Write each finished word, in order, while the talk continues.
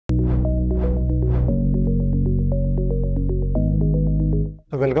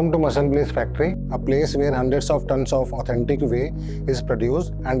Welcome to MuscleBlaze Factory, a place where hundreds of tons of authentic whey is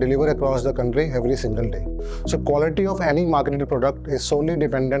produced and delivered across the country every single day. So quality of any marketed product is solely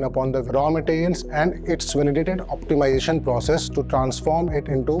dependent upon the raw materials and its validated optimization process to transform it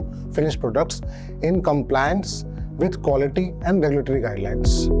into finished products in compliance with quality and regulatory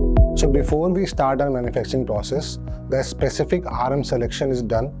guidelines. So before we start our manufacturing process, the specific RM selection is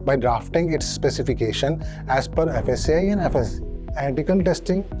done by drafting its specification as per FSSAI and FSC. Analytical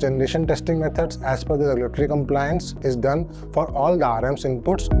testing, generation testing methods as per the regulatory compliance is done for all the RM's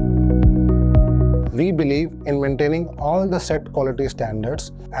inputs. We believe in maintaining all the set quality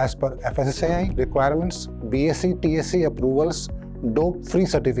standards as per FSSAI requirements, BSc, TSC approvals, dope-free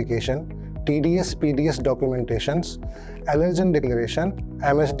certification, TDS, PDS documentations, allergen declaration,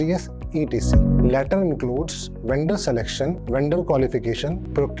 MSDS, etc. Latter includes vendor selection, vendor qualification,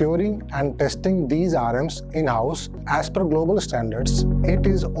 procuring and testing these RMs in-house as per global standards. It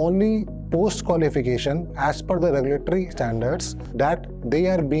is only post-qualification as per the regulatory standards that they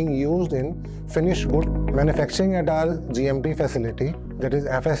are being used in finished good manufacturing at our GMP facility, that is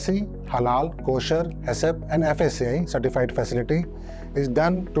FSC, Halal, Kosher, HACCP and FSCI certified facility, is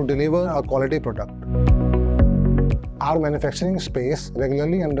done to deliver a quality product. Our manufacturing space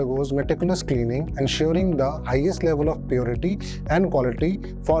regularly undergoes meticulous cleaning, ensuring the highest level of purity and quality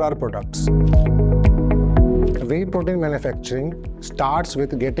for our products. Whey protein manufacturing starts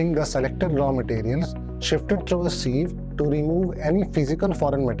with getting the selected raw materials shifted through a sieve to remove any physical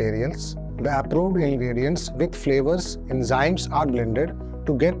foreign materials. The approved ingredients with flavors, enzymes are blended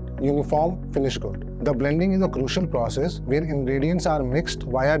to get uniform finished good. The blending is a crucial process where ingredients are mixed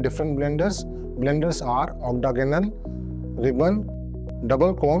via different blenders. Blenders are octagonal, ribbon,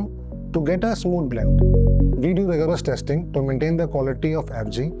 double cone to get a smooth blend. We do rigorous testing to maintain the quality of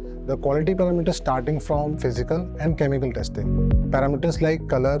FG. The quality parameters starting from physical and chemical testing. Parameters like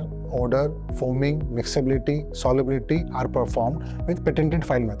color, odor, foaming, mixability, solubility are performed with patented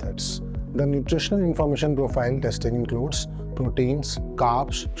file methods. The nutritional information profile testing includes proteins,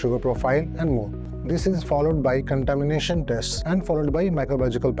 carbs, sugar profile and more. This is followed by contamination tests and followed by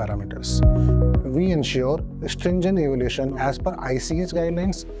microbiological parameters. We ensure stringent evaluation as per ICH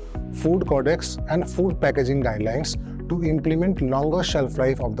guidelines, food codex and food packaging guidelines to implement longer shelf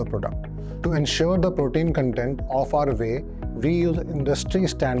life of the product. To ensure the protein content of our whey, we use industry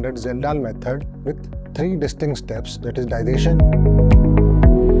standard Zeldal method with 3 distinct steps, that is digestion,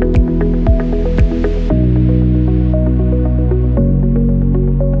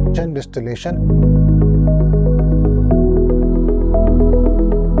 distillation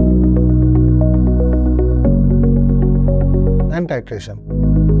and titration.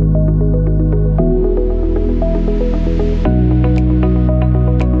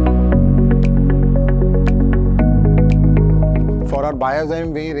 For our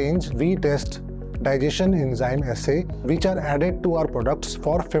Biozyme Whey range, we test digestion enzyme assay which are added to our products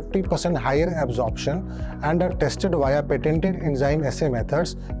for 50% higher absorption and are tested via patented enzyme assay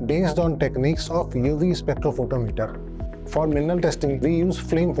methods based on techniques of UV spectrophotometer. For mineral testing, we use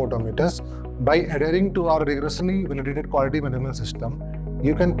flame photometers. By adhering to our rigorously validated quality management system,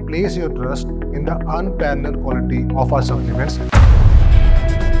 you can place your trust in the unparalleled quality of our supplements.